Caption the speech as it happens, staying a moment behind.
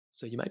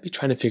So you might be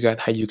trying to figure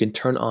out how you can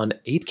turn on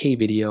 8K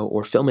video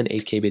or film an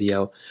 8K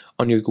video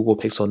on your Google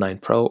Pixel 9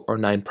 Pro or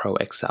 9 Pro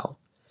XL.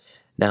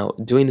 Now,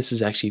 doing this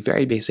is actually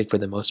very basic for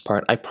the most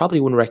part. I probably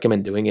wouldn't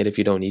recommend doing it if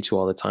you don't need to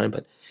all the time,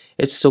 but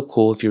it's still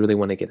cool if you really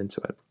want to get into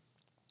it.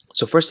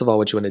 So first of all,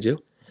 what you want to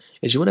do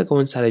is you want to go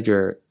inside of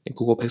your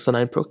Google Pixel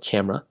 9 Pro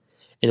camera,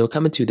 and it'll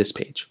come into this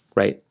page,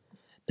 right?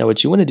 Now,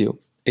 what you want to do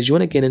is you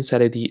want to get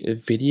inside of the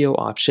video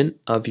option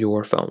of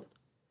your phone.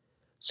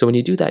 So when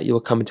you do that,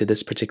 you'll come into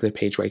this particular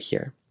page right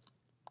here.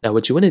 Now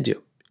what you want to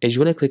do is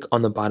you want to click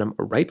on the bottom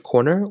right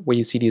corner where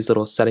you see these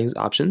little settings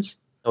options.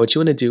 Now what you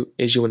want to do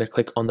is you want to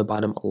click on the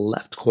bottom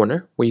left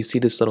corner where you see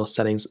this little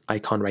settings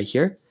icon right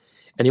here,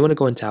 and you want to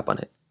go and tap on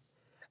it.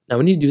 Now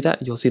when you do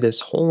that, you'll see this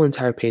whole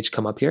entire page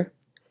come up here.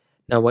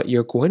 Now what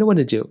you're going to want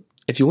to do,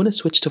 if you want to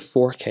switch to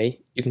 4K,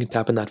 you can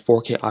tap on that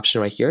 4K option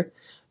right here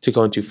to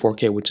go into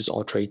 4K, which is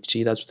Ultra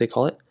HD, that's what they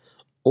call it.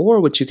 Or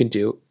what you can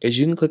do is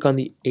you can click on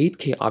the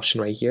 8K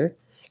option right here,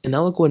 and that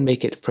will go and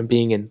make it from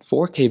being in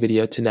 4K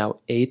video to now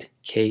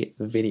 8K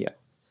video.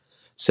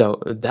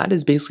 So that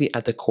is basically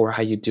at the core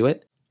how you do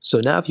it. So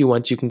now if you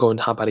want, you can go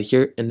and hop out of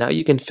here, and now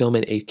you can film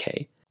in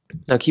 8K.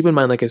 Now keep in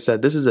mind, like I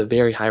said, this is a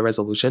very high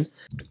resolution.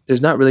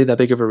 There's not really that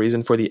big of a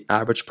reason for the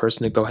average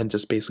person to go ahead and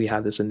just basically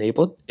have this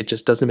enabled. It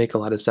just doesn't make a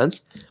lot of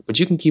sense, but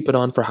you can keep it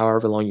on for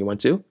however long you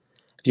want to.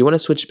 If you want to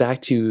switch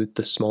back to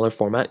the smaller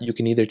format, you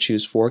can either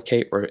choose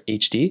 4K or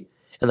HD.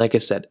 And like I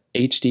said,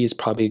 HD is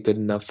probably good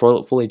enough.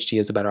 Full HD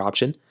is a better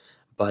option,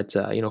 but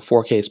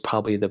 4K is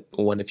probably the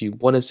one. If you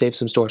want to save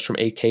some storage from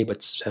 8K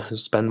but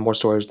spend more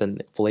storage than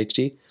Full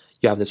HD,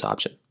 you have this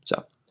option.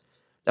 So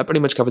that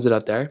pretty much covers it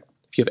up there.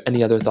 If you have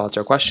any other thoughts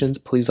or questions,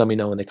 please let me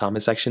know in the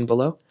comment section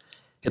below.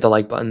 Hit the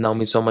like button, that will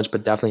mean so much,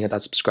 but definitely hit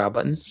that subscribe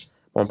button.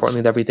 More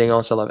importantly than everything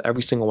else, I love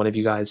every single one of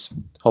you guys.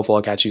 Hopefully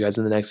I'll catch you guys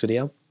in the next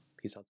video.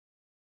 Peace out.